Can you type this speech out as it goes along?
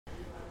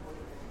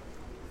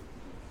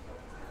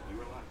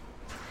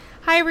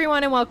Hi,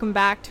 everyone, and welcome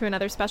back to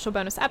another special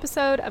bonus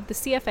episode of the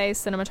CFA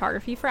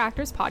Cinematography for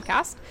Actors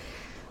podcast.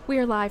 We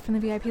are live from the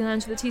VIP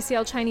Lounge of the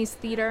TCL Chinese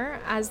Theater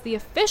as the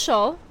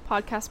official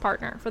podcast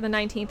partner for the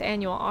 19th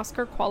annual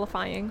Oscar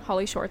qualifying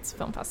HollyShorts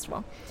Film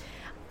Festival.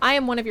 I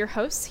am one of your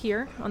hosts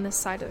here on this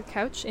side of the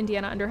couch,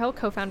 Indiana Underhill,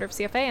 co-founder of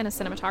CFA and a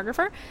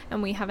cinematographer,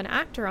 and we have an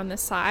actor on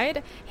this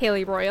side,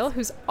 Haley Royal,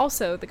 who's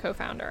also the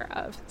co-founder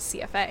of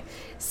CFA.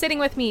 Sitting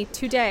with me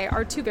today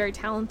are two very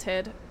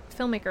talented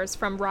filmmakers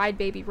from Ride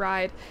Baby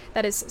Ride.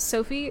 That is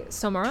Sofie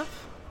Somoroff.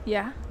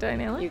 Yeah, did I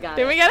nail it? You got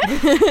it. Did we get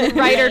it?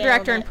 Writer,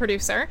 director, and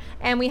producer.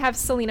 And we have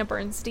Celina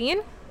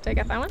Bernstein. Did I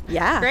get that one?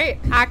 Yeah. Great.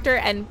 Actor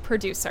and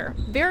producer.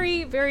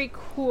 Very, very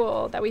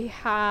cool that we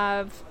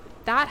have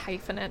that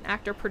hyphenate,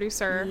 actor,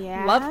 producer.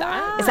 Yeah. Love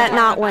that. Is that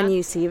not one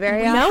you see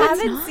very often? No,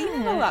 it's haven't not. seen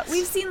it a lot.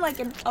 We've seen like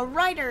a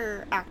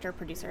writer, actor,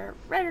 producer,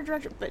 writer,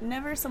 director, but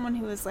never someone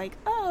who was like,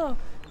 oh,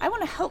 I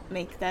want to help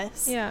make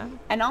this. Yeah.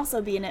 And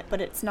also be in it,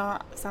 but it's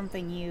not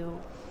something you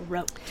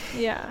wrote.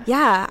 Yeah.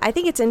 Yeah, I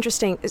think it's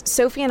interesting.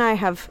 Sophie and I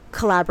have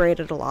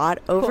collaborated a lot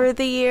over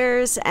the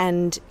years,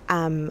 and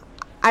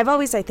I've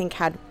always, I think,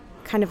 had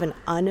kind of an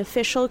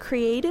unofficial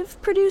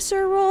creative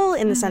producer role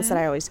in the sense that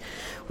I always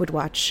would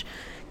watch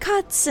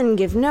cuts and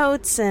give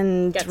notes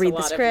and Gets read a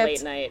lot the script.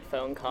 of late night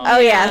phone calls. Oh,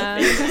 yeah.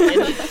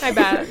 I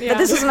bet. Yeah. But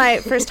this was my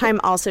first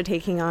time also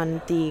taking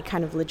on the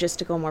kind of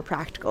logistical, more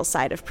practical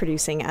side of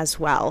producing as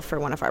well for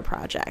one of our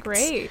projects.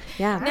 Great.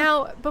 Yeah.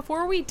 Now,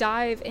 before we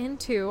dive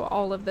into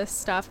all of this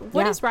stuff,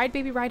 what is Ride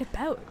Baby Ride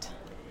about?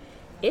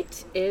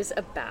 It is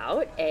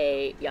about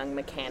a young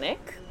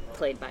mechanic,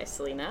 played by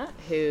Celina,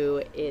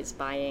 who is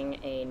buying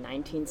a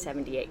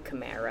 1978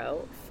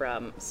 Camaro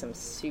from some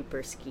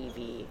super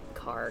skeevy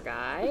car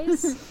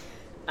guys.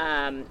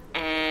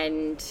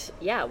 And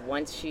yeah,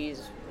 once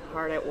she's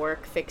hard at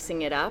work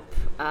fixing it up,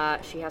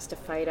 she has to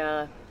fight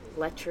a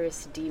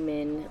lecherous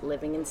demon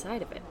living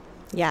inside of it.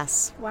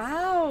 Yes.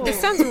 Wow. This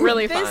sounds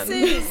really fun.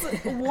 This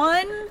is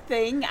one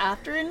thing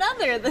after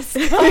another. This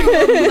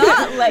will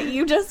not let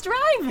you just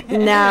drive it.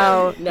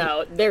 No.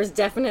 No, there's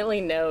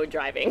definitely no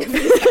driving.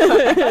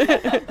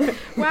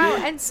 Wow.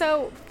 And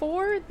so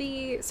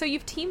so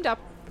you've teamed up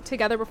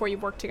together before,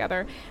 you've worked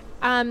together.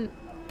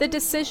 The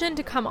decision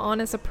to come on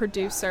as a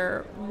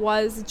producer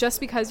was just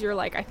because you're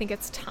like, I think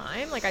it's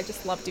time, like I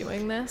just love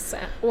doing this,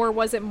 or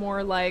was it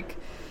more like,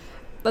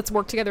 let's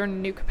work together in a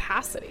new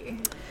capacity?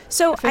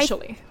 So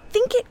officially, I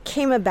think it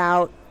came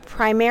about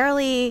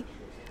primarily,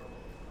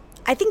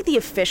 I think the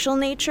official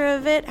nature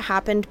of it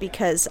happened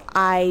because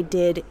I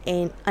did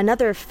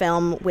another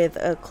film with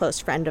a close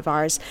friend of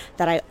ours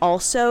that I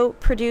also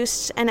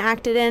produced and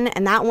acted in.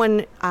 And that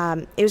one,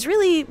 it was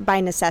really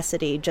by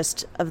necessity,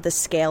 just of the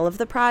scale of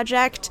the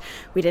project.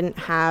 We didn't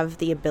have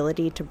the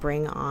ability to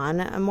bring on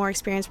a more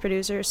experienced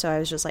producer. So I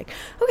was just like,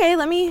 okay,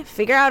 let me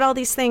figure out all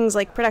these things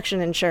like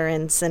production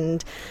insurance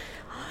and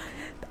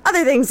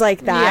other things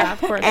like that. Yeah, of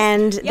course.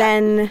 And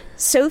then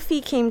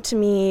Sophie came to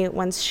me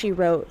once she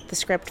wrote the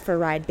script for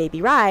Ride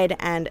Baby Ride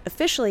and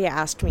officially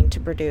asked me to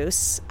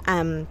produce.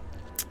 And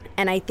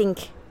I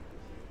think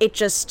it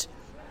just,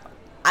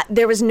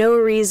 there was no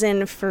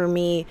reason for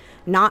me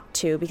not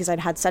to, because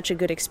I'd had such a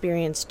good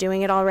experience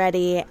doing it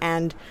already.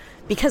 And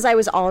because I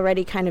was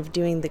already kind of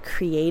doing the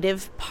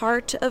creative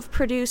part of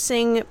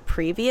producing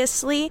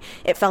previously,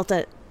 it felt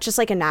just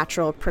like a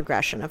natural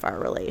progression of our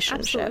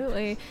relationship.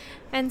 Absolutely.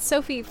 And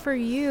Sophie, for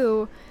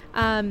you,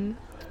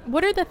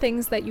 what are the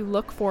things that you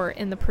look for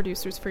in the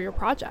producers for your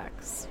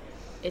projects?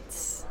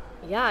 It's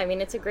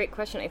a great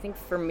question. I think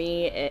for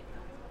me,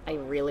 I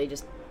really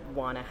just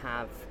want to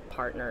have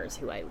partners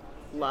who I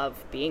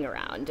love being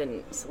around.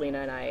 And Celina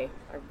and I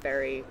are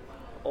very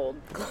old,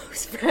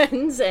 close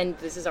friends, and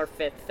this is our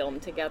 5th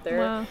film together.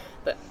 Wow.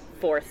 The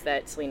 4th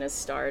that Celina's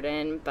starred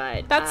in,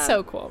 but that's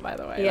so cool, by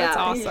the way. Yeah, that's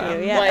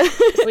awesome. What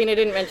Celina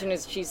didn't mention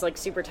is she's like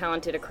super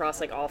talented across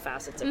like all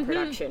facets of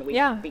production.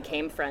 We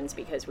became friends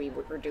because we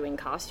were doing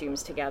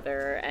costumes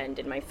together, and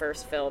in my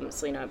first film,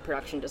 Celina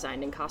production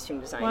designed and costume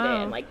designed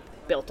it, and like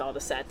built all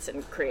the sets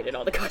and created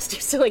all the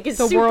costumes. So like it's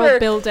the super world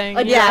building,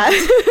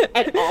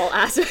 at all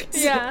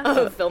aspects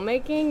of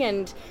filmmaking.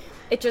 And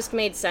it just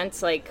made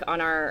sense, like,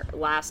 on our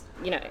last,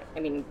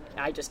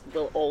 I just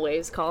will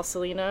always call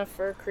Celina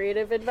for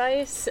creative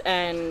advice,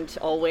 and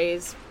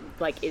always,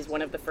 like, is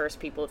one of the first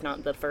people, if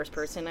not the first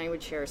person I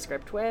would share a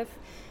script with.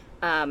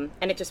 And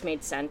it just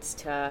made sense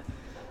to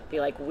be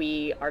like,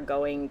 we are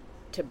going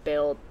to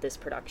build this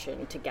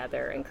production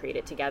together and create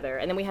it together.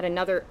 And then we had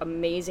another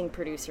amazing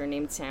producer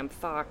named Sam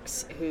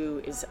Fox,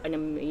 who is an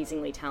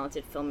amazingly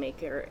talented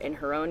filmmaker in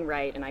her own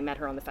right, and I met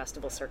her on the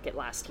festival circuit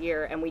last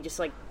year, and we just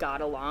like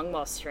got along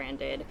while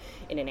stranded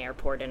in an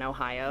airport in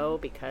Ohio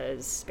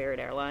because Spirit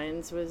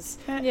Airlines was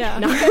was no,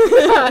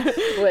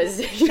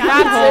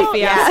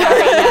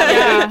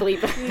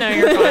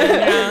 you're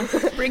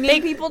fine.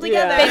 Bringing people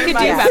together. They could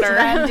do better.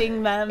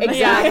 Surrounding them.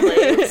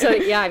 Exactly. So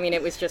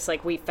it was just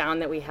like we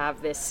found that we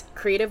have this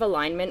creative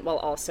alignment while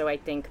also, I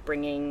think,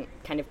 bringing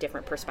kind of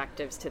different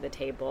perspectives to the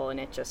table, and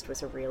it just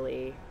was a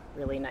really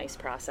really nice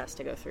process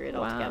to go through it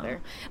all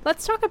together.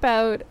 Let's talk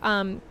about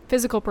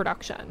physical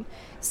production.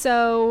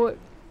 So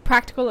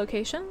practical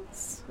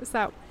locations, is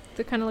that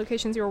the kind of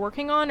locations you were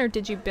working on, or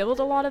did you build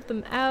a lot of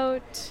them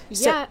out?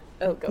 Yeah.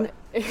 Oh, go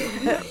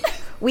ahead.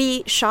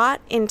 We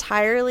shot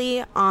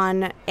entirely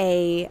on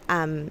a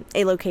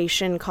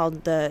location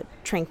called the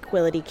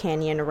Tranquility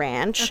Canyon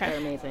Ranch. Okay. They're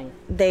amazing.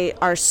 They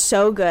are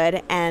so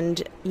good,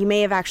 and you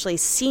may have actually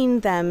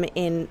seen them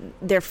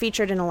they're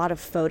featured in a lot of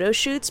photo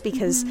shoots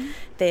because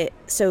the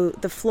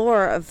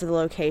floor of the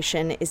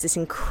location is this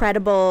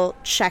incredible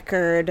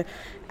checkered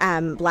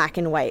black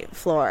and white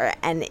floor,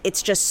 and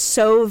it's just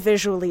so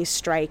visually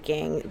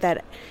striking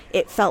that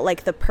it felt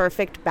like the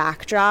perfect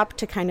backdrop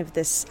to kind of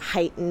this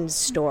heightened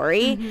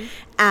story.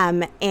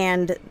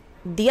 And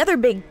the other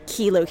big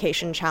key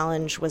location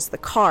challenge was the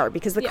car,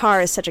 because the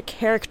car is such a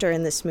character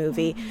in this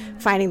movie.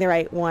 Finding the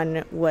right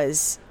one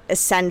was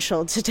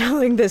essential to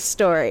telling this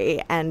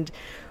story, and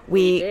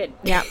we did.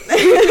 Yeah.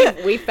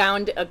 We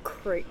found a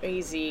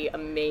crazy,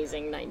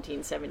 amazing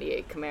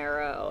 1978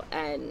 Camaro,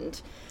 and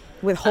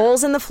with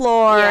holes in the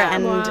floor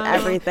and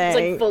everything.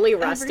 It's like fully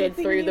rusted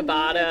through the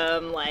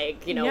bottom,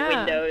 like,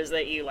 windows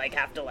that you like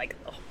have to like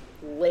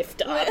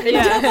lift up and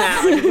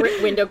down,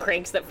 like window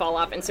cranks that fall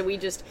off. And so we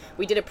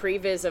did a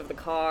previs of the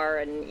car,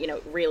 and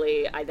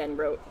really I then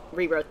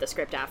rewrote the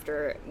script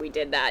after we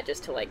did that,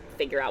 just to like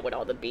figure out what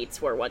all the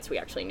beats were once we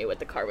actually knew what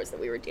the car was that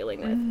we were dealing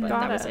with. But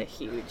that was a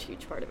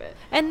huge part of it.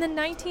 And the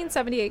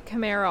 1978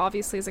 Camaro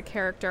obviously is a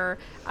character.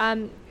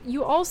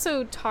 You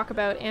also talk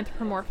about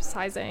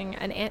anthropomorphizing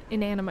an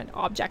inanimate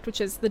object, which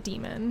is the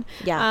demon.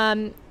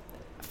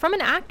 From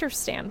an actor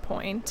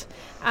standpoint,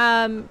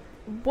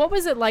 what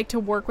was it like to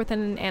work with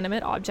an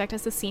inanimate object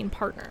as a scene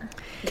partner?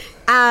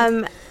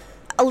 A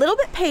little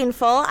bit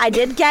painful. I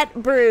did get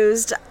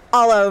bruised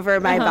all over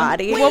my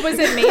body. What was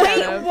it made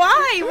out of?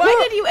 Why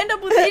did you end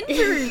up with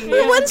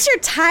injury? Once you're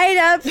tied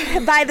up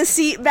by the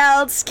seat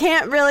belts,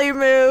 can't really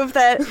move.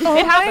 That it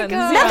happens.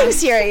 Nothing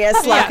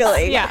serious,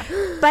 luckily. Yeah.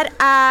 But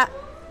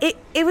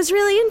it was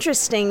really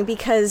interesting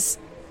because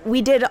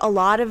we did a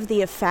lot of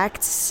the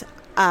effects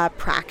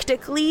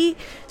practically,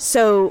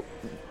 so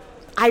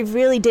I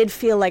really did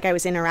feel like I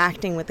was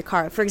interacting with the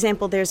car. For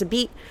example, there's a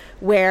beat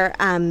where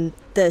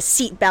the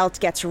seat belt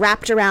gets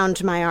wrapped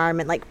around my arm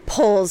and like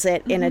pulls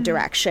it in a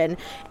direction.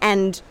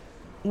 And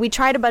we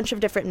tried a bunch of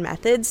different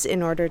methods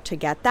in order to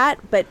get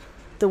that, but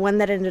the one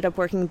that ended up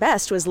working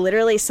best was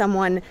literally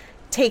someone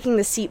taking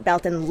the seat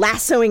belt and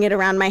lassoing it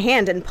around my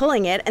hand and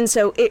pulling it. And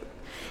so it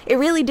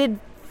really did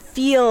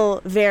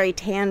feel very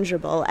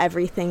tangible,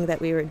 everything that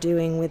we were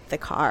doing with the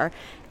car.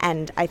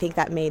 And I think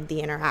that made the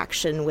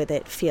interaction with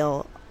it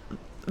feel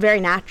very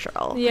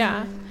natural.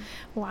 Yeah.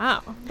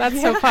 Wow. That's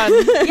so fun.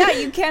 Yeah,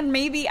 you can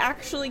maybe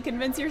actually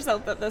convince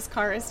yourself that this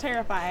car is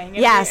terrifying.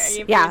 Yes.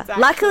 It's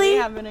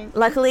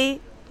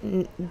Luckily,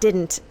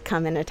 didn't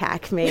come and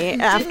attack me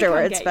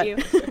afterwards. But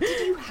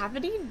did you have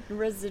any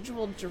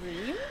residual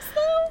dreams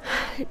though?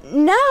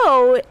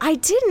 No, I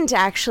didn't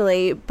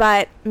actually,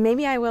 but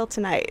maybe I will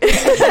tonight.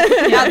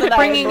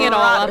 Bringing it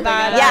all up.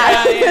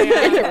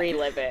 And to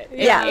relive it.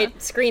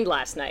 It screened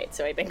last night,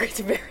 so I think it's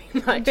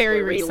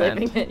very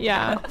recent. It.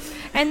 Yeah.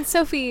 And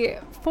Sophie,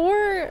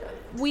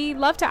 we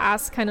love to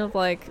ask kind of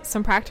like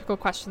some practical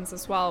questions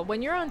as well.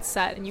 When you're on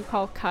set and you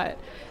call cut,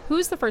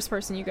 who's the first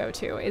person you go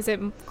to? Is it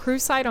crew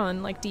side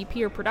on like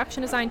DP or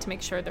production design to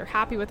make sure they're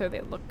happy with it,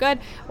 they look good,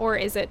 or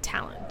is it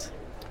talent?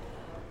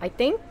 I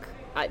think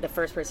the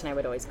first person I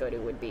would always go to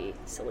would be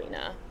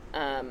Celina.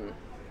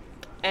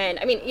 And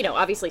I mean,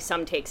 obviously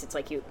some takes, it's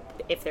like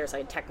if there's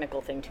a technical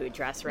thing to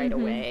address right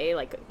away,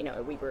 like,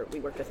 we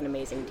worked with an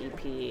amazing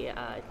DP,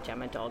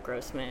 Gemma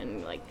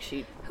Dahl-Grossman, like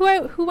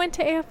who went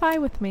to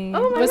AFI with me.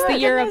 Oh my was God, the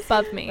year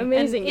above me.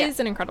 Amazing. And is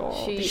an incredible.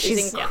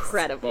 She's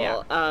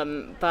incredible. Yeah.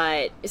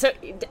 But so,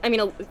 I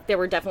mean, there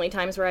were definitely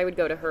times where I would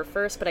go to her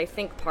first, but I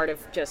think part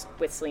of just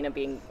with Celina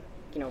being,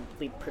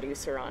 lead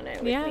producer on it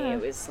with me,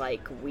 it was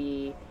like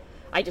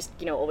I just,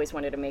 always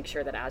wanted to make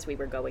sure that as we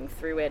were going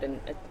through it and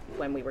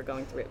when we were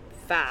going through it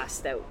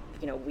fast, that,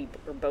 we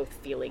were both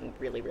feeling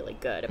really, really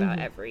good about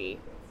every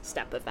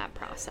step of that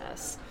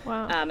process.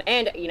 Wow.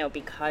 And,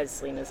 because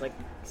Celina's like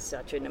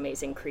such an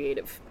amazing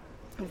creative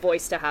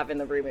voice to have in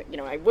the room,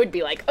 I would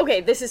be like, okay,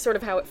 this is sort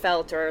of how it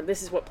felt, or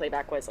this is what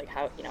playback was like,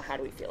 how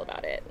do we feel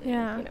about it?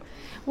 Yeah.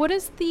 What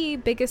is the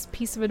biggest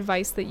piece of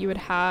advice that you would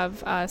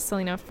have,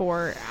 Celina,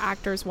 for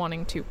actors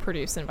wanting to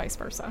produce and vice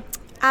versa?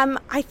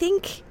 I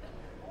think...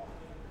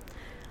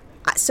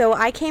 So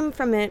I came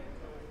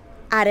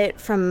at it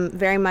from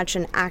very much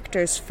an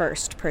actor's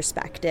first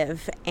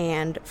perspective,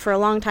 and for a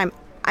long time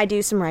I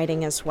do some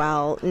writing as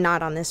well,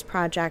 not on this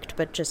project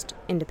but just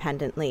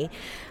independently.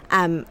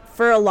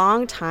 For a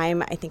long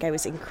time I think I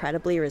was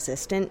incredibly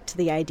resistant to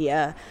the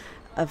idea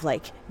of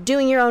like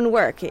doing your own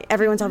work.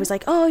 Everyone's always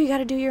like, oh, you got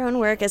to do your own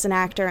work as an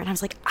actor, and I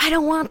was like, I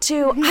don't want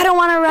to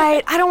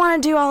write, I don't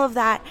want to do all of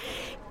that.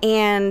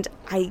 And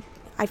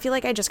I feel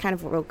like I just kind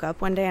of woke up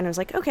one day and I was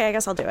like, okay, I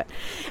guess I'll do it.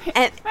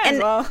 And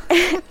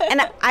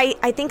and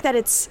I think that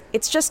it's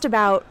just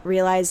about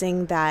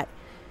realizing that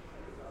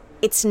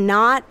it's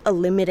not a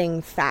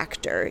limiting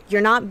factor.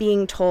 You're not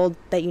being told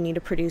that you need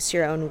to produce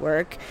your own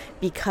work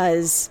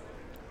because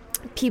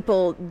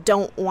people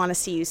don't want to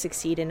see you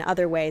succeed in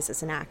other ways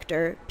as an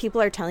actor.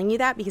 People are telling you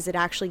that because it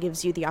actually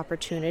gives you the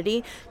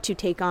opportunity to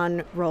take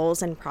on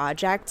roles and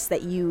projects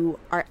that you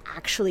are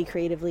actually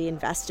creatively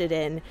invested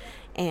in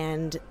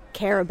and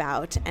care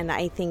about. And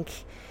I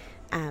think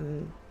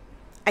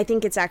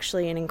it's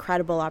actually an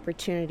incredible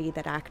opportunity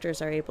that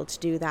actors are able to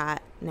do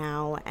that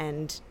now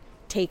and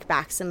take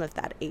back some of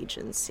that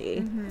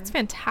agency. Mm-hmm. It's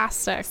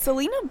fantastic.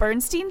 Celina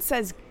Bernstein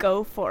says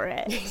go for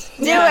it. Do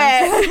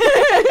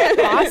it.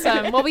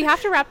 Awesome. Well, we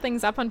have to wrap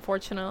things up,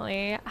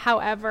 unfortunately.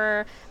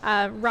 However,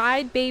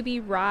 Ride Baby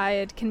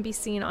Ride can be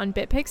seen on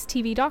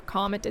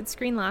bitpixtv.com. It did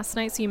screen last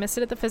night, so you missed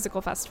it at the physical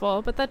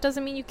festival, but that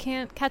doesn't mean you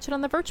can't catch it on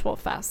the virtual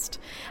fest.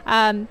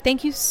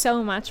 Thank you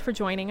so much for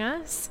joining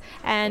us,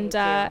 and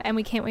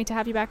we can't wait to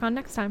have you back on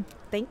next time.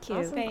 Thank you.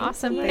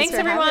 Awesome. Thanks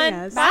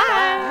everyone. Bye.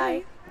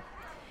 Bye.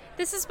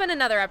 This has been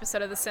another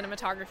episode of the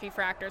Cinematography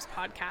for Actors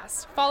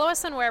podcast. Follow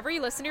us on wherever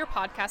you listen to your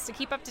podcast to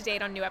keep up to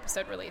date on new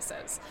episode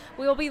releases.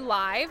 We will be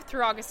live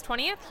through August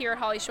 20th here at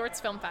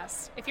HollyShorts Film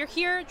Fest. If you're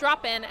here,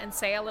 drop in and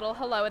say a little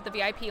hello at the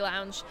VIP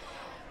lounge.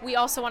 We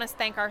also want to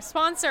thank our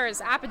sponsors,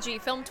 Apogee,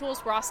 Film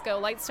Tools,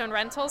 Roscoe, Lightstone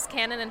Rentals,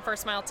 Canon, and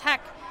First Mile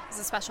Tech. As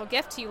a special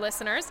gift to you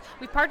listeners,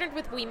 we've partnered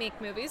with We Make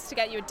Movies to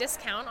get you a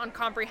discount on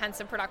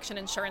comprehensive production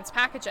insurance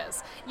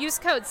packages. Use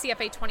code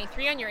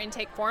CFA23 on your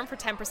intake form for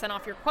 10%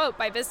 off your quote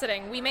by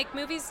visiting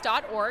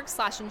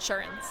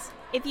wemakemovies.org/insurance.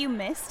 If you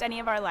missed any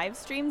of our live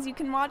streams, you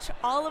can watch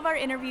all of our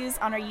interviews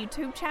on our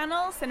YouTube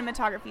channel,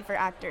 Cinematography for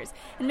Actors.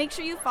 And make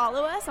sure you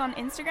follow us on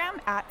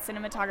Instagram at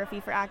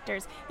Cinematography for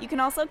Actors. You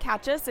can also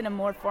catch us in a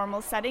more formal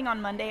setting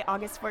on Monday,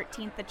 August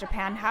 14th at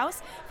Japan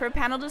House for a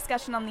panel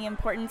discussion on the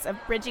importance of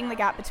bridging the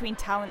gap between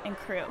talent and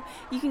crew.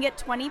 You can get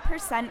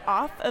 20%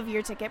 off of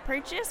your ticket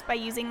purchase by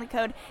using the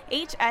code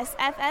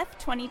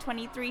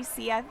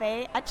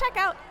HSFF2023CFA at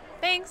checkout.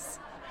 Thanks.